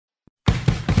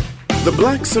The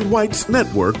Blacks and Whites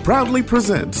Network proudly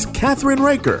presents Catherine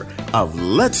Raker of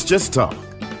Let's Just Talk. Hi,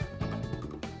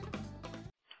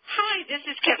 this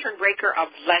is Catherine Raker of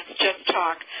Let's Just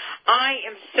Talk. I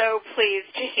am so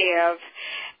pleased to have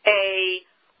a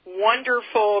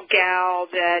wonderful gal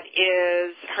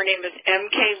her name is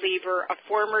M.K. Lever, a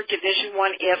former Division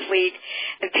I athlete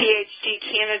and Ph.D.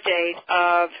 candidate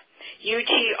of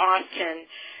UT Austin,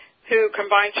 who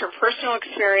combines her personal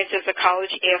experience as a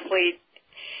college athlete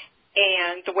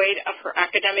and the weight of her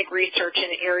academic research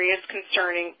in areas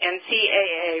concerning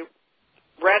NCAA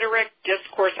rhetoric,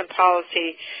 discourse, and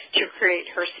policy to create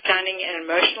her stunning and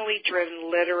emotionally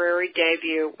driven literary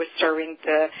debut with Serving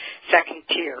the Second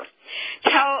Tier.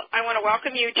 I want to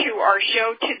welcome you to our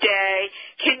show today.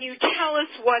 Can you tell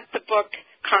us what the book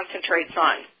concentrates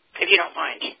on, if you don't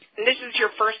mind? And this is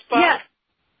your first book? Yes,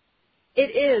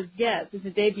 it is. Yes, it's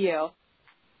a debut.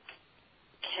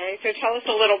 Okay, so tell us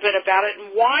a little bit about it,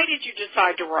 and why did you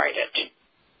decide to write it?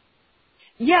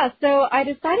 Yeah, so I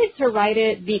decided to write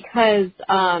it because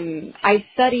I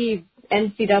study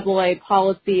NCAA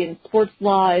policy and sports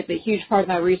law. It's a huge part of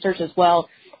my research as well,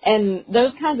 and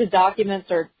those kinds of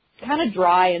documents are kind of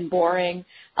dry and boring,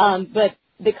 but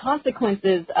the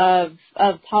consequences of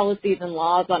policies and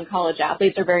laws on college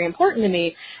athletes are very important to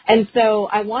me. And so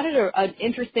I wanted an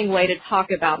interesting way to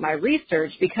talk about my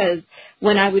research, because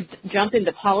when I would jump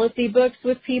into policy books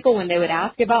with people, when they would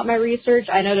ask about my research,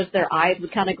 I noticed their eyes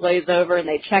would kind of glaze over and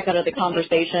they'd check out of the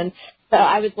conversation. So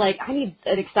I was like, I need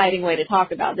an exciting way to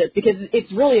talk about this, because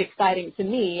it's really exciting to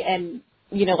me. And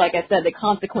you know, like I said, the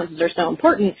consequences are so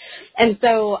important. And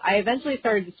so I eventually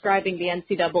started describing the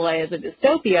NCAA as a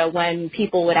dystopia when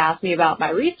people would ask me about my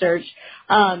research.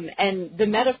 And the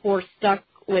metaphor stuck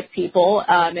with people,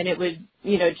 and it would,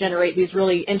 you know, generate these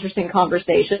really interesting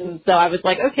conversations. So I was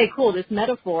like, okay, cool, this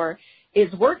metaphor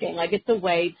is working. Like, it's a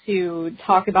way to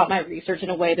talk about my research in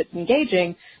a way that's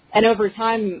engaging. And over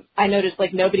time, I noticed,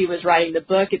 like, nobody was writing the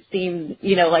book. It seemed,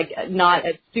 you know, like not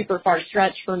a super far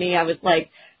stretch for me. I was like,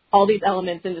 all these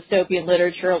elements in dystopian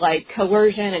literature, like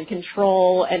coercion and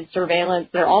control and surveillance,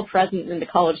 they're all present in the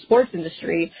college sports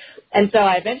industry. And so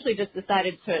I eventually just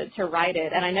decided to write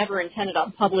it, and I never intended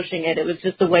on publishing it. It was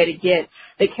just a way to get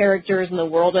the characters and the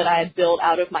world that I had built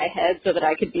out of my head so that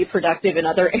I could be productive in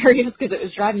other areas, because it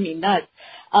was driving me nuts.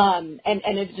 And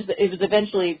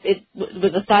it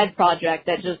was a side project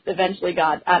that just eventually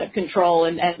got out of control,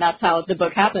 and that's how the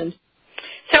book happened.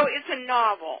 So it's a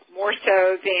novel more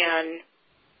so than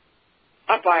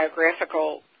a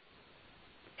biographical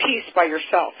piece by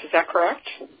yourself. Is that correct?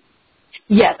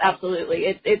 Yes,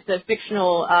 absolutely. It's a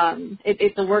fictional,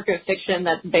 it's a work of fiction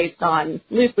that's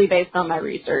loosely based on my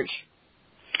research.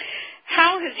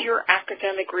 How has your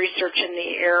academic research in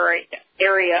the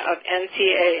area of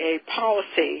NCAA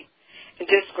policy and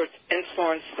discourse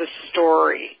influenced the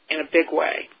story in a big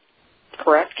way,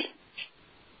 correct?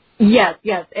 Yes,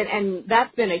 and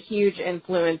that's been a huge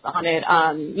influence on it,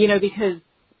 you know, because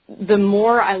the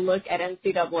more I look at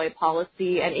NCAA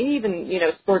policy and even, you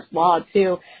know, sports law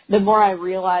too, the more I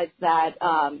realize that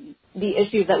the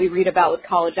issues that we read about with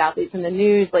college athletes in the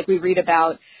news, like we read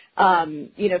about,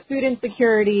 you know, food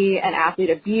insecurity and athlete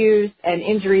abuse and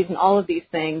injuries and all of these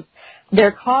things,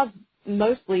 they're caused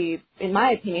mostly, in my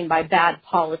opinion, by bad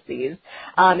policies,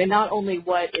 and not only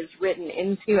what is written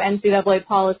into NCAA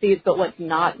policies, but what's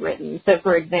not written. So,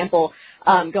 for example,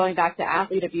 going back to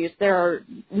athlete abuse, there are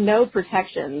no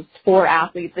protections for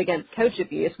athletes against coach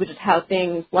abuse, which is how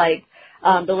things like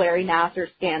the Larry Nassar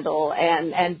scandal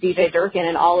and DJ Durkin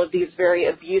and all of these very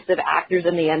abusive actors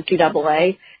in the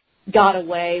NCAA got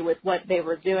away with what they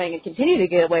were doing and continue to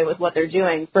get away with what they're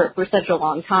doing for such a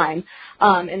long time.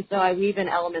 And so I weave in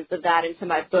elements of that into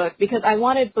my book because I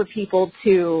wanted for people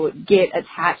to get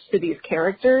attached to these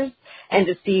characters and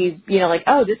to see, you know, like,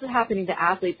 oh, this is happening to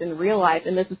athletes in real life,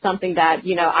 and this is something that,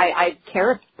 you know, I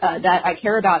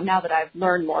care about now that I've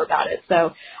learned more about it.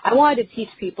 So I wanted to teach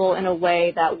people in a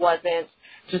way that wasn't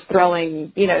just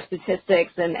throwing, you know,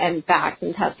 statistics and facts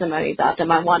and testimonies at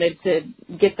them. I wanted to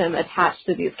get them attached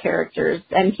to these characters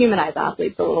and humanize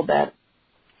athletes a little bit.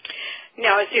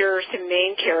 Now, is there some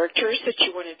main characters that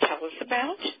you want to tell us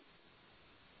about?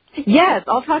 Yes,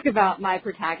 I'll talk about my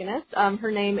protagonist.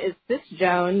 Her name is Sis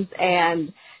Jones,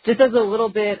 and just as a little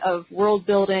bit of world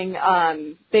building,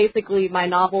 basically my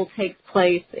novel takes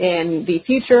place in the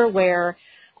future where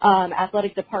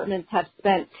athletic departments have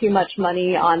spent too much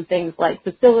money on things like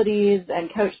facilities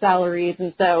and coach salaries,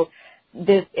 and so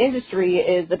this industry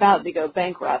is about to go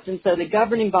bankrupt. And so the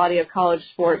governing body of college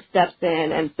sports steps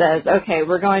in and says, okay,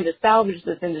 we're going to salvage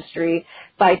this industry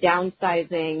by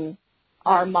downsizing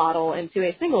our model into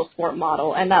a single sport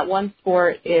model, and that one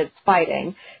sport is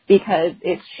fighting because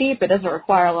it's cheap, it doesn't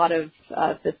require a lot of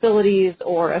facilities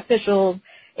or officials,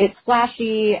 it's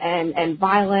flashy and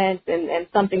violent and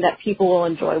something that people will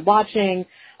enjoy watching,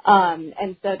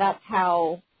 and so that's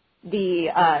how the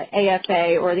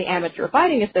AFA, or the Amateur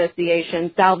Fighting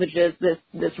Association, salvages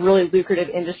this really lucrative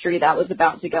industry that was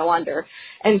about to go under.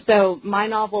 And so my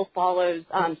novel follows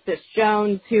Sis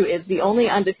Jones, who is the only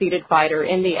undefeated fighter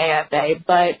in the AFA,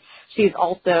 but she's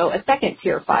also a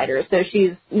second-tier fighter. So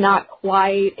she's not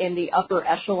quite in the upper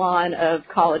echelon of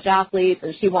college athletes,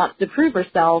 and she wants to prove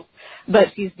herself, but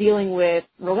she's dealing with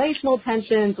relational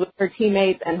tensions with her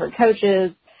teammates and her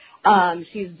coaches.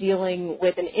 She's dealing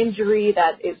with an injury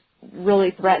that is really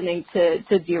threatening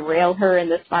to derail her in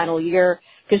this final year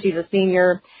because she's a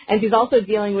senior. And she's also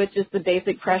dealing with just the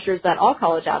basic pressures that all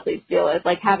college athletes deal with,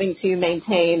 like having to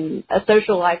maintain a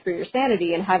social life for your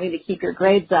sanity and having to keep your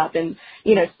grades up and,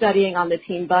 studying on the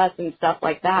team bus and stuff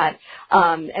like that.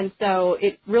 And so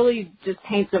it really just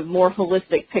paints a more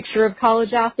holistic picture of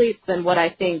college athletes than what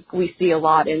I think we see a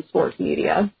lot in sports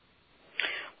media.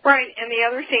 Right, and the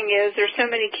other thing is there's so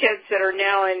many kids that are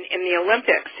now in the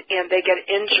Olympics, and they get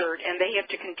injured, and they have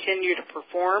to continue to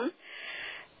perform.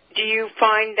 Do you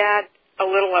find that a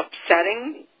little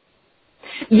upsetting?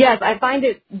 Yes, I find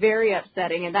it very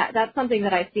upsetting, and that's something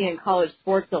that I see in college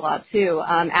sports a lot, too.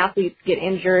 Athletes get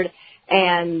injured,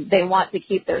 and they want to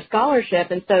keep their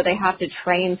scholarship, and so they have to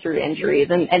train through injuries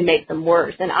and make them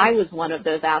worse. And I was one of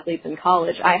those athletes in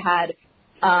college. I had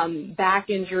back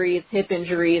injuries, hip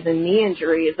injuries, and knee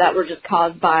injuries that were just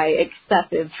caused by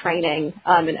excessive training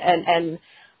and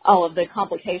all of the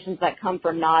complications that come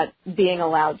from not being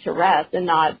allowed to rest and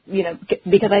not,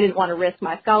 because I didn't want to risk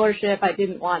my scholarship. I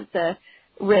didn't want to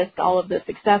risk all of the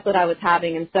success that I was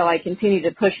having, and so I continued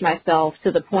to push myself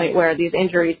to the point where these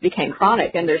injuries became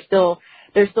chronic, and there's still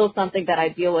something that I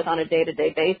deal with on a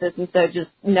day-to-day basis. And so just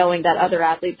knowing that other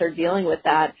athletes are dealing with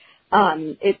that,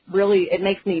 it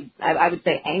makes me, I would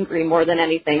say, angry more than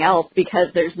anything else, because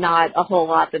there's not a whole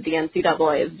lot that the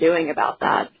NCAA is doing about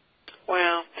that.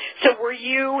 Wow. So were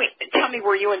you in,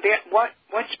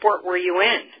 what sport were you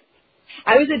in?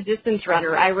 I was a distance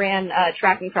runner. I ran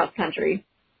track and cross country.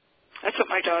 That's what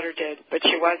my daughter did, but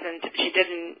she did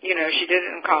it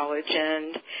in college,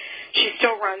 and she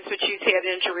still runs, but she's had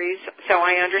injuries, so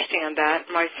I understand that.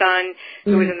 My son,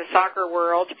 who was in the soccer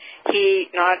world, he,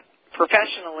 not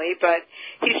professionally, but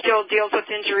he still deals with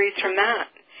injuries from that.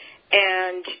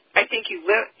 And I think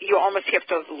you almost have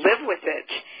to live with it,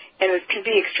 and it can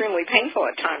be extremely painful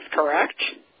at times, correct?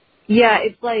 Yeah,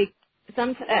 it's like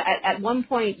at one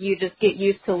point you just get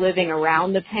used to living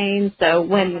around the pain. So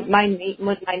when my knee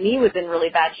was in really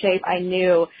bad shape, I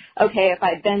knew, okay, if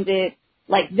I bend it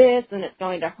like this, then it's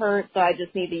going to hurt, so I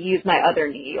just need to use my other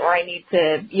knee, or I need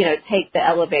to, take the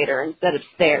elevator instead of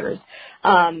stairs.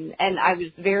 And I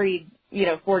was very,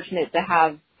 fortunate to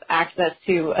have access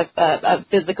to a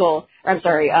physical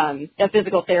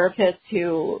therapist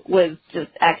who was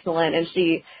just excellent, and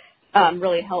she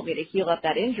really helped me to heal up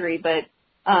that injury. But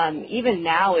even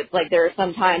now, it's like there are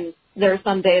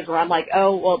some days where I'm like,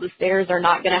 oh, well, the stairs are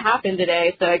not going to happen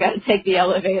today, so I got to take the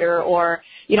elevator, or,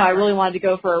 I really wanted to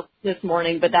go for this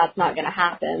morning, but that's not going to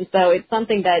happen. So it's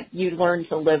something that you learn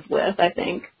to live with, I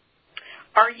think.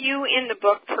 Are you in the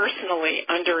book personally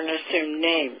under an assumed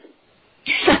name?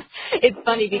 It's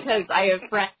funny because I have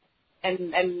friends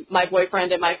and my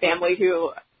boyfriend and my family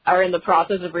who are in the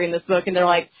process of reading this book, and they're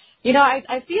like,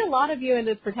 I see a lot of you in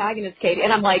this protagonist, Katie.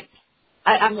 And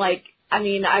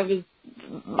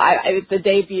it's the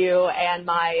debut, and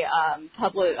my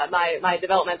my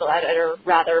developmental editor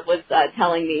was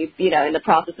telling me, in the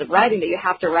process of writing, that you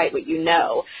have to write what you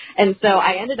know. And so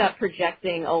I ended up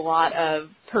projecting a lot of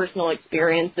personal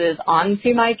experiences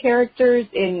onto my characters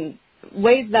in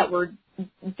ways that were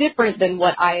different than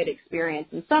what I had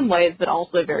experienced in some ways, but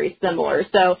also very similar.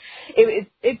 So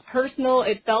it's personal.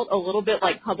 It felt a little bit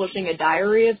like publishing a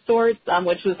diary of sorts,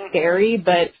 which was scary,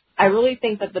 but I really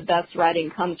think that the best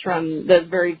writing comes from those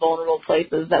very vulnerable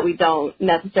places that we don't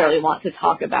necessarily want to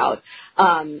talk about,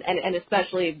 and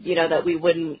especially, that we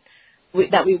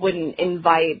wouldn't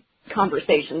invite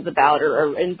conversations about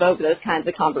or invoke those kinds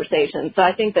of conversations. So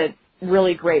I think that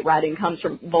really great writing comes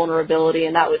from vulnerability,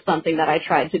 and that was something that I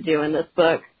tried to do in this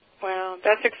book. Wow,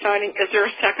 that's exciting. Is there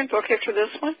a second book after this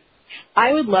one?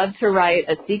 I would love to write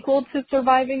a sequel to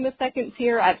Surviving the Second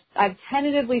Tier. I've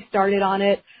tentatively started on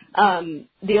it.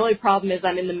 The only problem is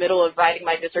I'm in the middle of writing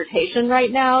my dissertation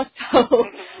right now, so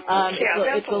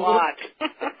it's a lot.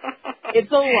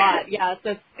 It's a lot, yeah.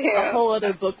 So it's a whole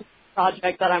other book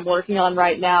project that I'm working on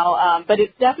right now, but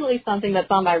it's definitely something that's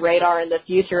on my radar in the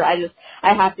future. I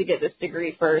have to get this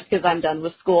degree first because I'm done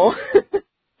with school.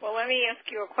 Well, let me ask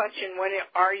you a question. When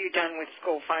are you done with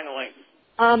school finally?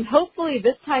 Hopefully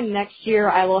this time next year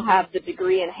I will have the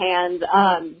degree in hand.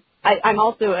 I'm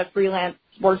also a freelance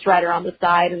sports writer on the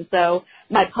side, and so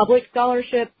my public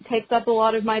scholarship takes up a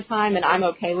lot of my time, and I'm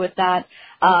okay with that.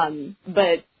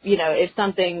 But, you know, if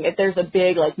there's a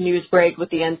big, like, news break with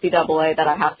the NCAA that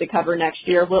I have to cover next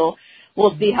year, we'll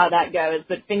see how that goes.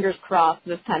 But fingers crossed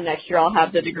this time next year I'll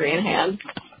have the degree in hand.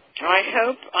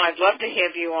 I'd love to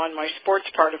have you on my sports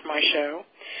part of my show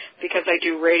because I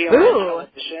do radio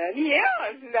and television.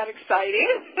 Yeah, isn't that exciting?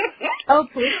 Oh,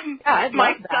 please. Yeah,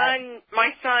 my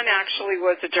son actually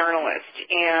was a journalist,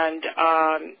 and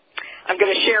I'm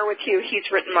going to share with you. He's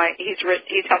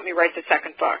helped me write the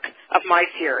second book of my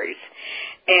series,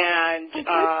 and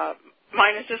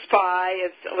mine is a spy.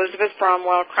 It's Elizabeth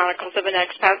Bromwell, Chronicles of an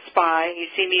Expat Spy. You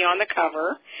see me on the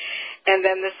cover. And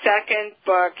then the second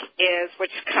book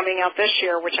which is coming out this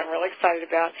year, which I'm really excited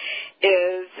about,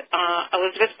 is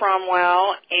Elizabeth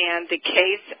Bromwell and the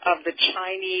case of the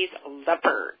Chinese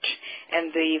leopard.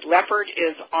 And the leopard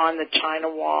is on the China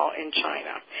Wall in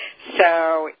China.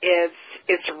 So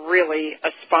it's really a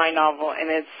spy novel,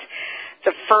 and it's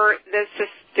the first.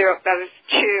 That is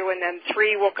 2, and then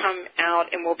 3 will come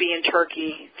out, and we'll be in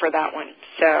Turkey for that one.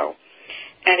 So,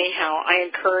 anyhow, I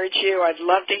encourage you. I'd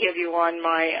love to have you on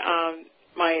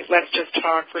my Let's Just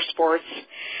Talk for sports.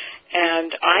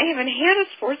 And I haven't had a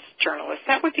sports journalist.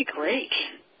 That would be great.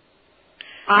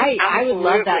 I would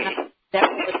love that.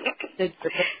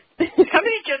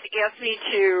 Somebody just asked me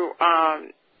to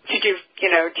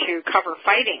cover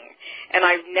fighting, and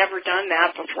I've never done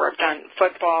that before. I've done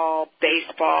football,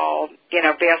 baseball,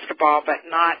 basketball, but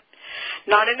not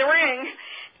in the ring,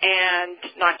 and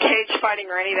not cage fighting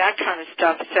or any of that kind of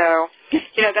stuff. So,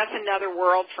 that's another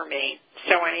world for me.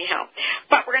 So anyhow,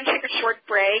 but we're going to take a short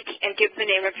break and give the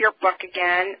name of your book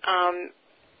again.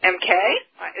 MK,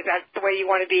 is that the way you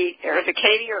want to be, or is it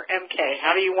Katie or MK?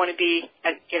 How do you want to be,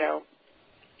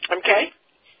 MK?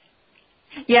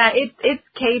 Yeah, it's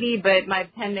Katie, but my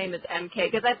pen name is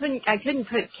MK because I couldn't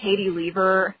put Katie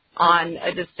Lever on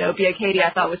a dystopia. Katie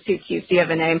I thought was too cutesy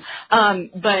of a name.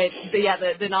 But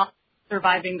the novel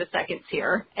Surviving the Second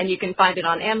Tier, and you can find it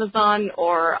on Amazon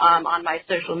or on my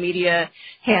social media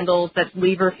handles. That's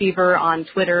Lever Fever on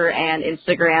Twitter and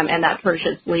Instagram, and that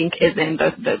purchase link is in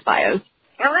both of those bios.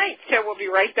 All right, so we'll be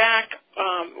right back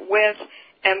with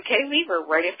MK Lever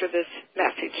right after these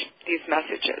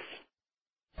messages.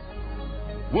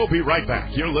 We'll be right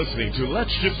back. You're listening to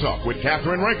Let's Just Talk with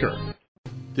Catherine Riker.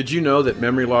 Did you know that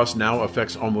memory loss now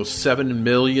affects almost 7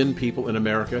 million people in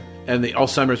America? And the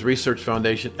Alzheimer's Research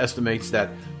Foundation estimates that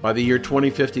by the year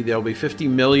 2050, there will be 50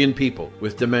 million people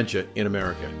with dementia in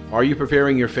America. Are you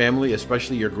preparing your family,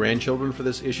 especially your grandchildren, for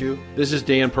this issue? This is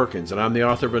Dan Perkins, and I'm the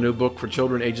author of a new book for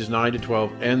children ages 9 to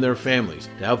 12 and their families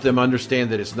to help them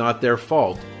understand that it's not their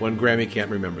fault when Grammy can't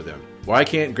remember them. Why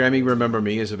Can't Grammy Remember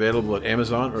Me is available at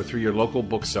Amazon or through your local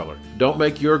bookseller. Don't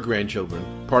make your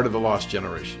grandchildren part of the lost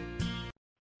generation.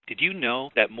 Did you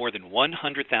know that more than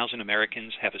 100,000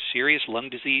 Americans have a serious lung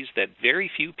disease that very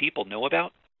few people know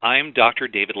about? I'm Dr.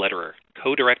 David Lederer,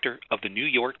 co-director of the New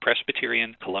York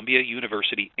Presbyterian Columbia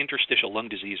University Interstitial Lung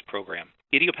Disease Program.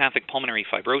 Idiopathic pulmonary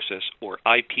fibrosis, or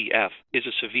IPF, is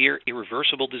a severe,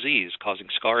 irreversible disease causing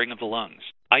scarring of the lungs.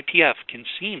 IPF can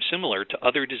seem similar to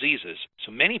other diseases,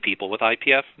 so many people with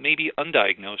IPF may be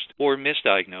undiagnosed or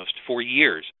misdiagnosed for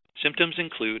years. Symptoms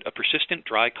include a persistent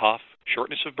dry cough,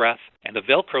 shortness of breath, and a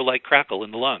Velcro-like crackle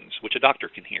in the lungs, which a doctor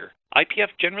can hear. IPF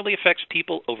generally affects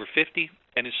people over 50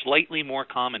 and is slightly more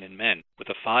common in men, with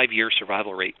a 5-year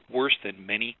survival rate worse than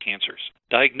many cancers.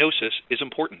 Diagnosis is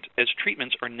important, as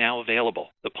treatments are now available.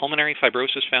 The Pulmonary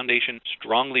Fibrosis Foundation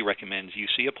strongly recommends you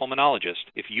see a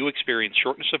pulmonologist if you experience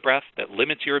shortness of breath that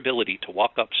limits your ability to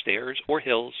walk up stairs or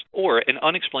hills, or an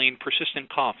unexplained persistent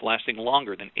cough lasting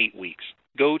longer than 8 weeks.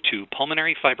 Go to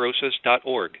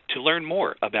pulmonaryfibrosis.org to learn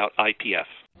more about IPF.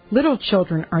 Little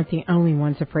children aren't the only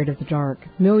ones afraid of the dark.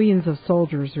 Millions of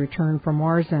soldiers return from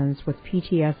war zones with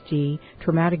PTSD,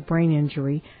 traumatic brain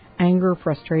injury, anger,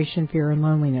 frustration, fear, and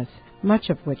loneliness, much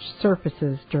of which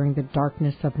surfaces during the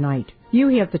darkness of night. You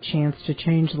have the chance to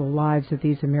change the lives of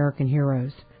these American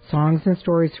heroes. Songs and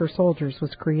Stories for Soldiers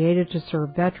was created to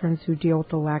serve veterans who deal with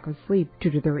the lack of sleep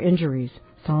due to their injuries.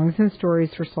 Songs and Stories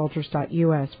for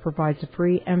Soldiers.us provides a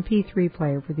free MP3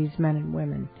 player for these men and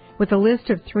women. With a list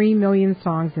of 3 million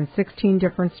songs in 16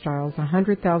 different styles,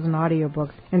 100,000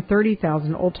 audiobooks, and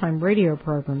 30,000 old-time radio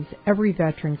programs, every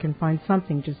veteran can find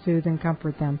something to soothe and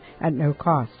comfort them at no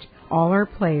cost. All our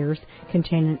players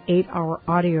contain an 8-hour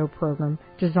audio program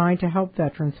designed to help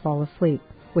veterans fall asleep.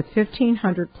 With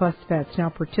 1,500 plus vets now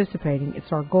participating,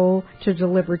 it's our goal to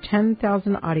deliver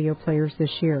 10,000 audio players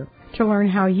this year. To learn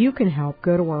how you can help,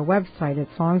 go to our website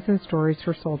at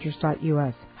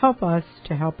songsandstoriesforsoldiers.us. Help us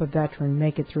to help a veteran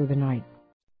make it through the night.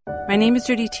 My name is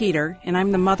Judy Teeter, and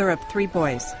I'm the mother of 3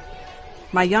 boys.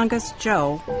 My youngest,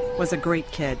 Joe, was a great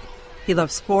kid. He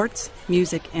loved sports,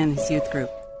 music, and his youth group.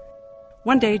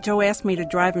 One day, Joe asked me to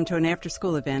drive him to an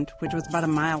after-school event, which was about a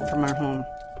mile from our home.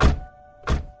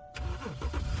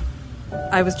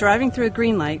 I was driving through a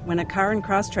green light when a car in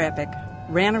cross traffic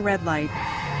ran a red light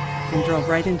and drove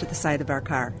right into the side of our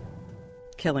car,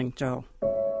 killing Joe.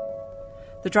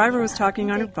 The driver was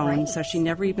talking on her phone, so she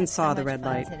never even saw the red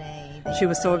light. She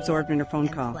was so absorbed in her phone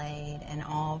call.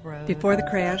 Before the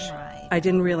crash, I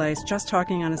didn't realize just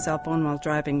talking on a cell phone while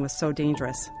driving was so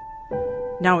dangerous.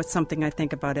 Now it's something I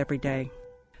think about every day.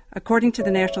 According to the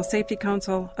National Safety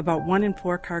Council, about 1 in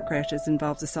 4 car crashes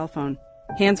involves a cell phone.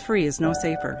 Hands-free is no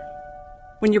safer.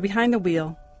 When you're behind the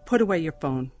wheel, put away your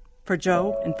phone. For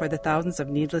Joe and for the thousands of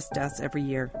needless deaths every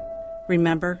year.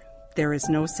 Remember, there is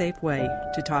no safe way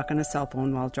to talk on a cell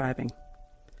phone while driving.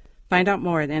 Find out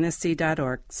more at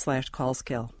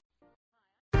nsc.org/callskill.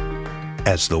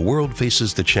 As the world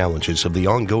faces the challenges of the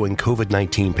ongoing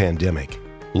COVID-19 pandemic,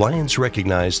 Lions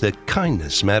recognize that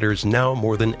kindness matters now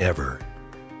more than ever.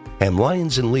 And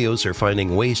Lions and Leos are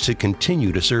finding ways to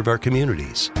continue to serve our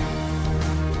communities.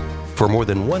 For more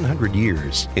than 100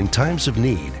 years, in times of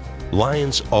need,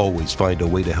 Lions always find a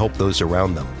way to help those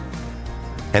around them.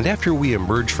 And after we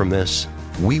emerge from this,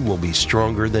 we will be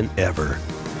stronger than ever.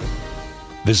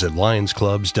 Visit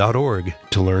lionsclubs.org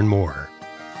to learn more.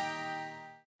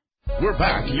 We're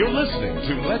back. You're listening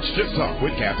to Let's Just Talk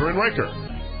with Catherine Riker.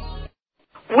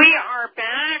 We are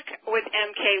back with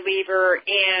M.K. Lever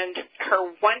and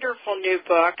her wonderful new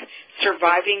book,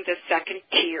 Surviving the Second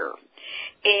Tier.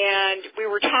 And we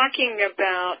were talking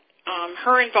about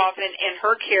her involvement in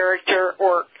her character,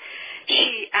 or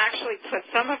she actually put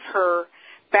some of her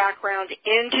background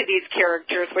into these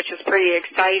characters, which is pretty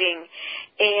exciting.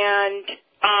 And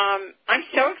I'm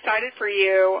so excited for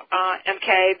you,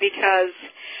 MK, because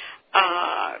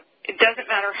it doesn't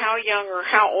matter how young or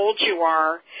how old you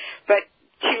are, but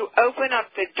to open up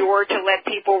the door to let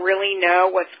people really know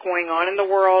what's going on in the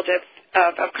world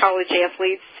of college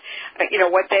athletes,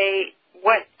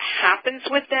 what happens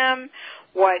with them,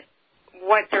 what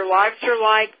their lives are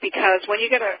like, because when you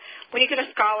get a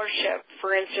scholarship,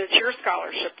 for instance, your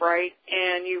scholarship, right,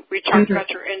 and we talked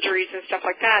about your injuries and stuff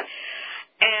like that,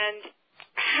 and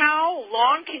how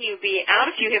long can you be out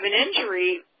if you have an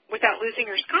injury without losing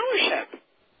your scholarship?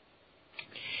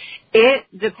 It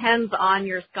depends on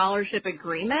your scholarship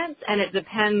agreement, and it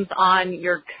depends on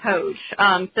your coach.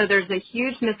 So there's a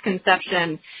huge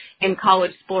misconception in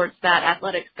college sports that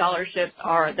athletic scholarships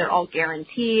they're all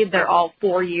guaranteed. They're all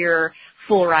 4-year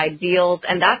full ride deals,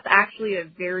 and that's actually a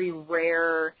very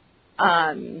rare,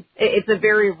 it's a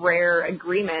very rare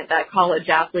agreement that college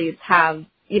athletes have,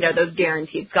 those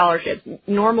guaranteed scholarships.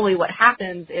 Normally what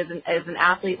happens is an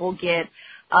athlete will get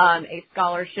a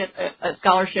scholarship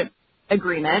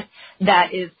agreement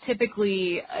that is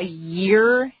typically a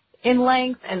year in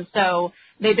length, and so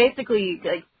they basically,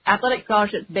 athletic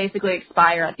scholarships basically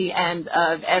expire at the end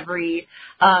of every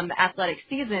athletic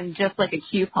season, just like a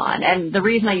coupon. And the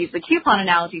reason I use the coupon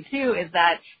analogy too is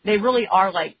that they really are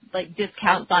like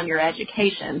discounts on your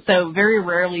education. So very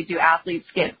rarely do athletes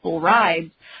get full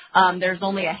rides. There's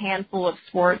only a handful of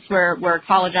sports where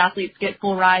college athletes get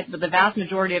full rides, but the vast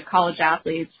majority of college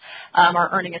athletes are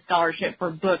earning a scholarship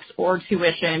for books or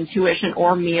tuition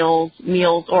or meals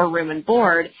or room and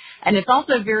board. And it's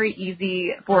also very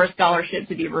easy for a scholarship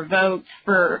to be revoked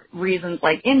for reasons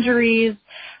like injuries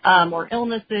or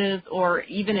illnesses, or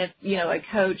even if, a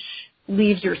coach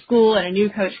leaves your school and a new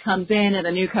coach comes in and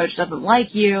the new coach doesn't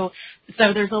like you.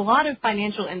 So there's a lot of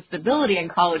financial instability in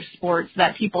college sports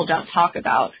that people don't talk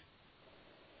about.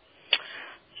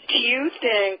 Do you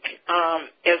think,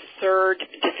 as third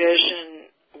Division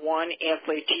I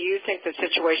athlete, do you think the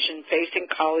situation facing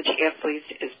college athletes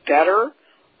is better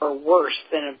or worse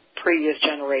than in previous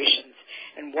generations?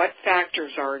 And what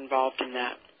factors are involved in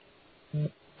that?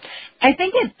 I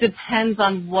think it depends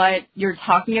on what you're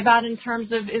talking about in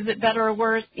terms of is it better or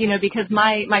worse, because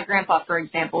my grandpa, for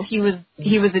example, he was a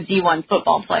D1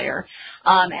 football player.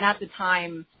 And at the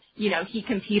time, he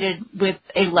competed with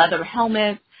a leather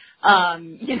helmet. He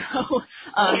would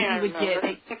get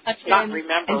a touchdown.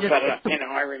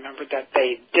 I remember that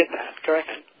they did that. Go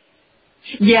ahead.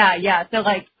 Yeah. So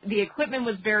the equipment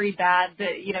was very bad.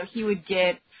 He would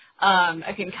get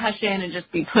a concussion and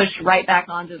just be pushed right back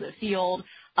onto the field.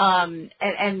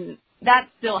 And that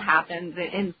still happens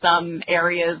in some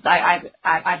areas. I've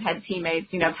had teammates,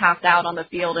 pass out on the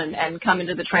field and come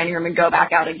into the training room and go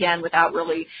back out again without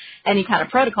really any kind of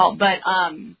protocol. But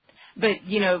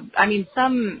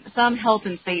some health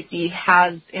and safety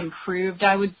has improved,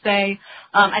 I would say.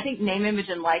 I think name, image,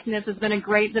 and likeness has been a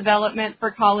great development for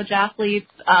college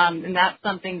athletes, and that's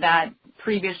something that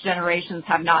previous generations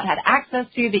have not had access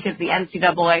to because the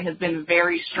NCAA has been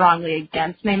very strongly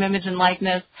against name, image, and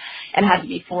likeness and had to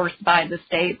be forced by the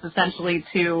states essentially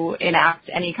to enact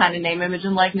any kind of name, image,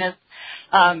 and likeness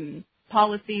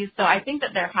policies. So I think that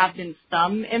there have been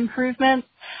some improvements.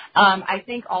 I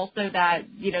think also that,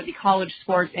 the college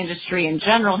sports industry in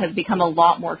general has become a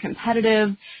lot more competitive.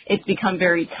 It's become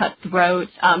very cutthroat,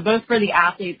 both for the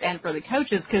athletes and for the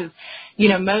coaches because,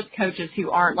 most coaches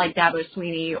who aren't like Dabo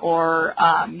Swinney or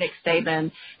Nick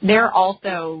Saban, they're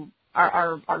also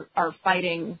are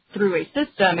fighting through a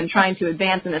system and trying to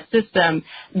advance in a system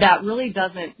that really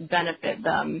doesn't benefit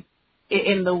them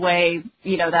in the way,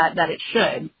 that it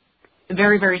should.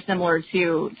 Very, very similar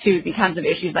to the kinds of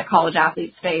issues that college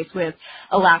athletes face with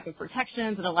a lack of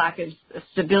protections and a lack of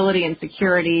stability and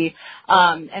security.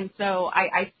 And so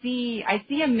I see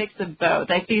a mix of both.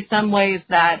 I see some ways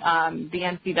that the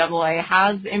NCAA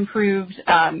has improved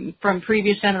from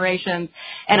previous generations,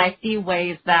 and I see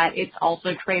ways that it's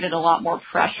also created a lot more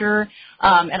pressure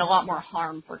and a lot more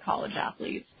harm for college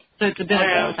athletes. So it's a bit of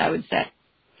both, I would say.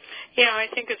 Yeah, I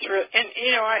think it's real, and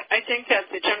I think that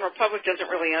the general public doesn't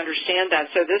really understand that.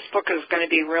 So this book is going to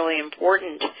be really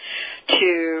important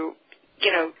to,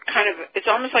 it's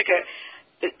almost like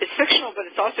it's fictional, but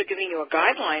it's also giving you a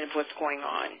guideline of what's going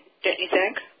on. Don't you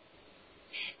think?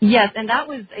 Yes, and that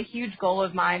was a huge goal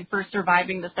of mine for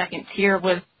Surviving the Second Tier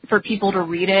was for people to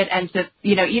read it and to,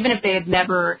 even if they had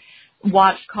never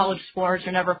watched college sports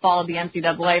or never followed the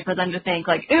NCAA, for them to think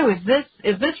like, ooh,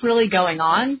 is this really going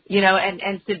on?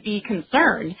 And to be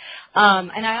concerned.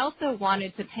 And I also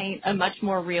wanted to paint a much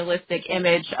more realistic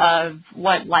image of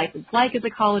what life is like as a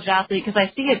college athlete because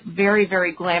I see it very,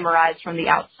 very glamorized from the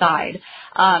outside.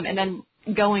 And then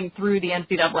going through the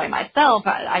NCAA myself,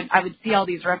 I would see all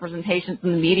these representations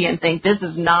in the media and think this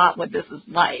is not what this is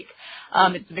like.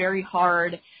 It's very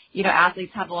hard.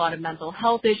 Athletes have a lot of mental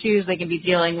health issues. They can be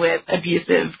dealing with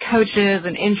abusive coaches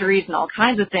and injuries and all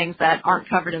kinds of things that aren't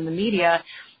covered in the media.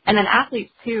 And then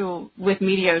athletes, too, with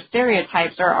media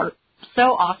stereotypes are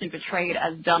so often portrayed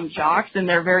as dumb jocks, and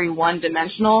they're very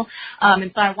one-dimensional.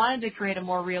 And so I wanted to create a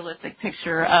more realistic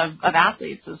picture of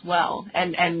athletes as well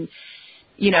and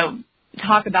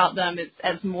talk about them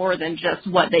as more than just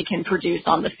what they can produce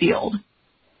on the field.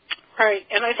 Right,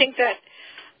 and I think that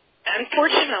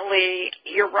unfortunately,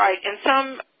 you're right. And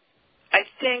I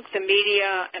think the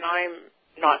media, and I'm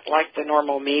not like the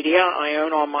normal media. I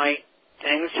own all my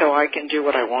things, so I can do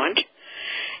what I want.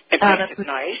 It makes it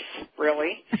nice,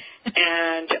 really.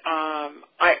 And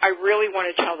I really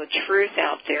want to tell the truth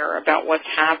out there about what's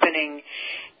happening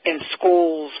in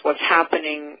schools, what's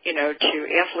happening, to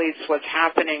athletes, what's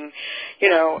happening,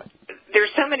 there's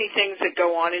so many things that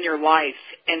go on in your life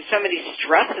and so many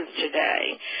stresses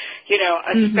today,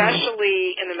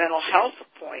 especially in the mental health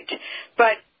point.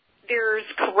 But there's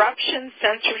corruption,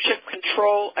 censorship,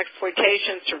 control,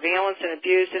 exploitation, surveillance, and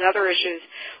abuse and other issues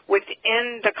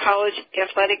within the college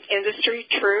athletic industry,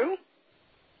 true?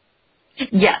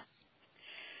 Yes.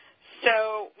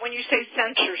 So when you say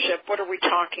censorship, what are we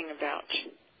talking about?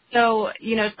 So,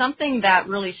 something that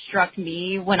really struck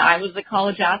me when I was a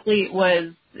college athlete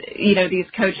was, these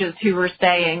coaches who were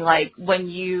saying, like, when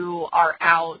you are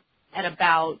out and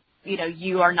about,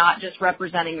 you are not just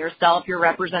representing yourself, you're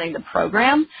representing the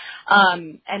program.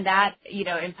 And that,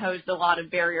 imposed a lot of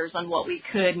barriers on what we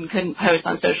could and couldn't post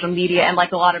on social media and,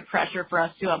 like, a lot of pressure for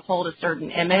us to uphold a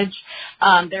certain image.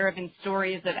 There have been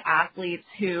stories of athletes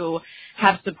who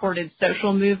have supported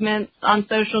social movements on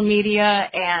social media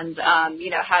and,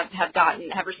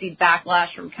 have received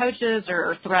backlash from coaches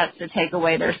or threats to take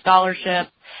away their scholarships.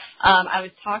 I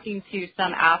was talking to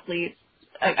some athletes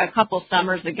a couple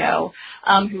summers ago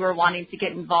who were wanting to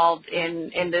get involved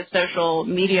in this social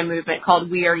media movement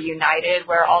called We Are United,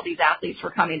 where all these athletes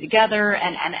were coming together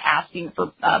and asking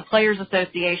for players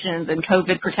associations and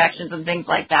COVID protections and things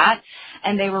like that.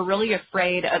 And they were really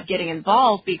afraid of getting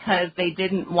involved because they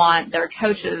didn't want their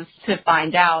coaches to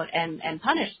find out and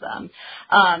punish them.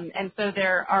 And so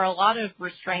there are a lot of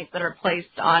restraints that are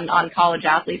placed on college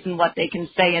athletes and what they can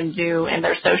say and do in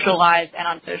their social lives and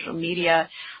on social media.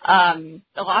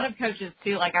 A lot of coaches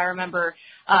too, like I remember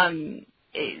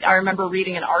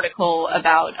reading an article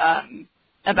about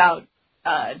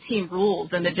team rules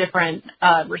and the different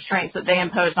restraints that they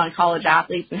imposed on college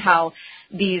athletes, and how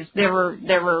there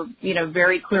were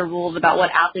very clear rules about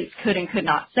what athletes could and could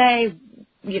not say,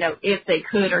 if they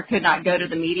could or could not go to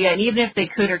the media, and even if they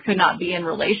could or could not be in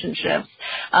relationships,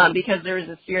 because there was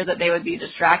this fear that they would be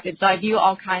distracted. So I view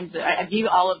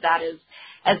all of that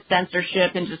as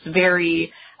censorship and just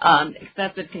very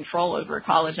excessive control over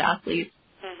college athletes.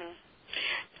 Mm-hmm.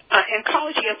 And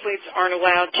college athletes aren't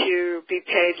allowed to be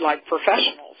paid like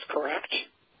professionals, correct?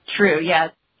 True,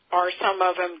 yes. Are some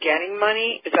of them getting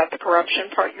money? Is that the corruption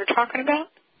part you're talking about?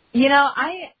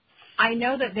 I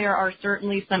know that there are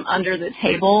certainly some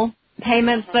under-the-table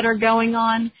payments that are going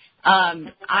on.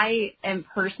 I am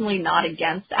personally not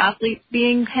against athletes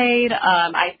being paid.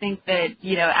 I think that,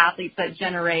 athletes that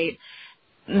generate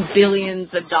billions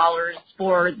of dollars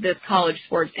for this college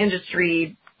sports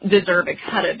industry deserve a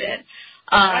cut of it.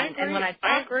 I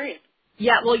agree.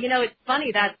 Yeah, well, it's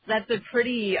funny. That's a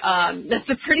pretty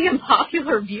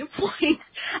unpopular viewpoint,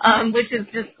 which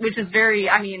is very.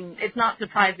 I mean, it's not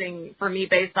surprising for me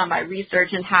based on my research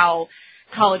and how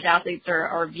college athletes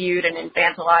are viewed and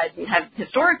infantilized and have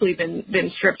historically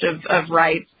been stripped of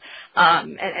rights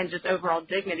and just overall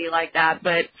dignity like that.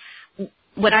 But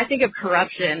when I think of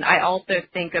corruption, I also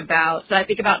think about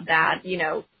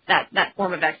that, that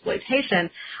form of exploitation.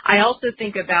 I also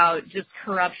think about just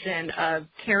corruption of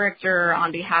character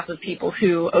on behalf of people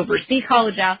who oversee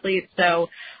college athletes. So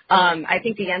I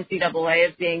think the NCAA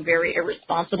is being very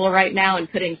irresponsible right now and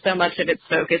putting so much of its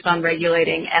focus on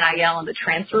regulating NIL and the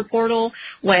transfer portal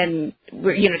when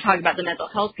we're, talking about the mental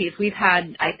health piece. We've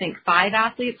had, I think, 5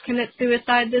 athletes commit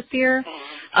suicide this year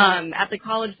at the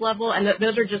college level, and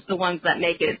those are just the ones that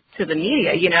make it to the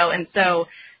media, and so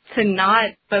to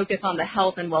not focus on the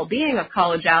health and well-being of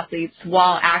college athletes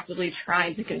while actively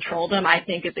trying to control them, I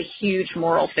think is a huge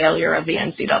moral failure of the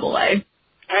NCAA.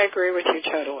 I agree with you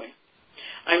totally.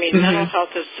 I mean, mental health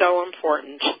is so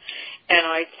important. And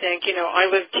I think, I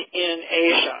lived in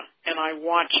Asia, and I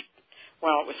watched, it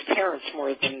was parents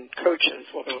more than coaches.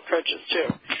 Well, there were coaches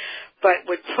too. But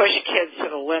would push kids to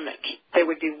the limit. They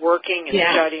would be working and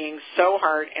studying so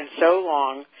hard and so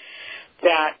long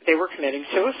that they were committing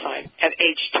suicide at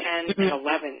age 10 and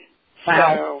 11.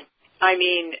 Wow. So, I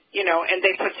mean, and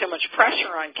they put so much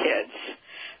pressure on kids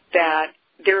that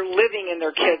they're living in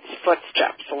their kids'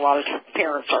 footsteps. A lot of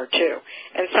parents are, too.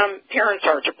 And some parents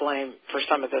are to blame for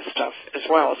some of this stuff as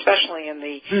well, especially in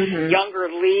the younger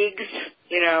leagues,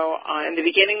 in the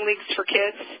beginning leagues for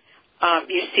kids.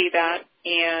 You see that,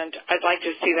 and I'd like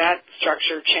to see that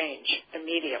structure change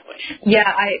immediately.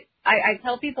 Yeah, I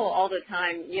tell people all the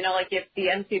time, if the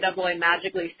NCAA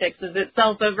magically fixes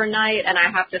itself overnight and I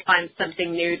have to find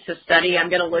something new to study, I'm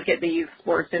going to look at the youth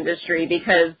sports industry,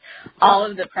 because all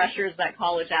of the pressures that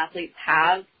college athletes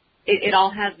have, it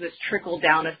all has this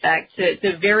trickle-down effect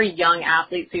to very young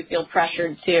athletes who feel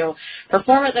pressured to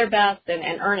perform at their best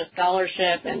and earn a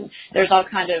scholarship, and there's all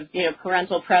kind of,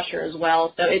 parental pressure as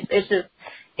well. So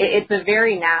it's a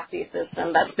very nasty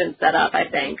system that's been set up, I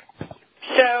think.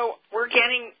 So we're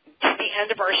getting to the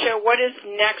end of our show. What is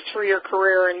next for your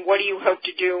career, and what do you hope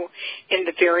to do in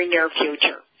the very near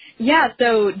future? Yeah,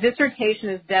 so dissertation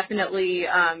is definitely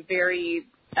very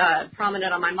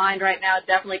prominent on my mind right now.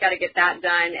 Definitely got to get that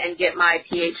done and get my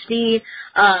Ph.D.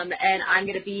 And I'm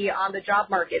going to be on the job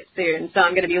market soon. So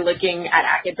I'm going to be looking at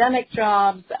academic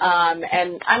jobs,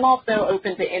 and I'm also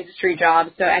open to industry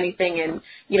jobs. So anything in,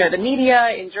 the media,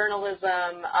 in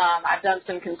journalism. I've done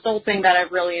some consulting that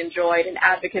I've really enjoyed, and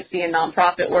advocacy and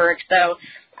nonprofit work. So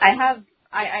I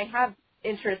have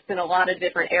interest in a lot of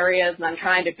different areas, and I'm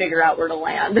trying to figure out where to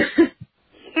land.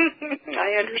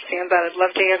 I understand that. I'd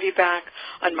love to have you back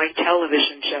on my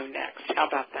television show next. How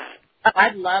about that?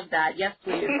 I'd love that. Yes,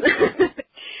 please.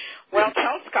 Well,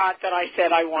 tell Scott that I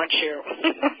said I want you.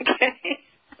 Okay.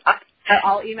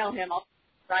 I'll email him.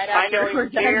 Right after I know him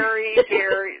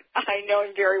I know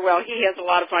him very well. He has a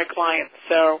lot of my clients,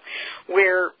 so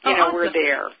we're awesome. We're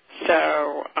there.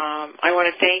 So I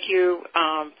want to thank you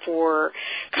for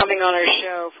coming on our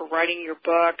show, for writing your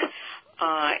book.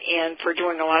 And for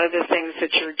doing a lot of the things that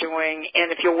you're doing.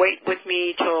 And if you'll wait with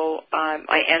me till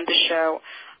I end the show,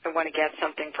 I want to get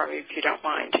something from you if you don't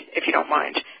mind.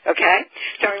 Okay?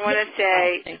 So I want to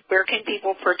say, where can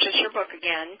people purchase your book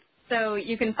again? So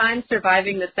you can find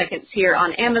Surviving the Second Tier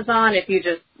on Amazon. If you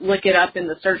just look it up in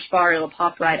the search bar, it'll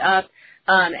pop right up.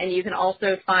 And you can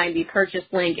also find the purchase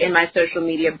link in my social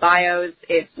media bios.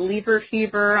 It's Lever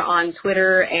Fever on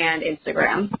Twitter and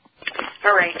Instagram.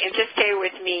 All right, and just stay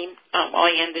with me while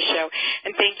I end the show.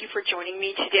 And thank you for joining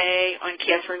me today on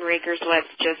Catherine Raker's Let's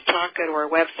Just Talk. Go to our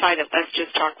website at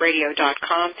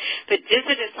letsjusttalkradio.com. But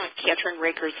visit us on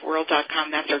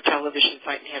CatherineRakersWorld.com. That's our television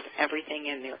site and has everything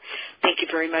in there. Thank you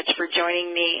very much for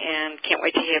joining me, and can't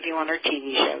wait to have you on our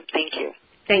TV show. Thank you.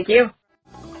 Thank you.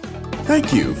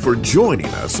 Thank you for joining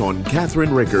us on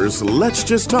Catherine Raker's Let's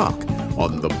Just Talk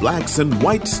on the Blacks and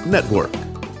Whites Network.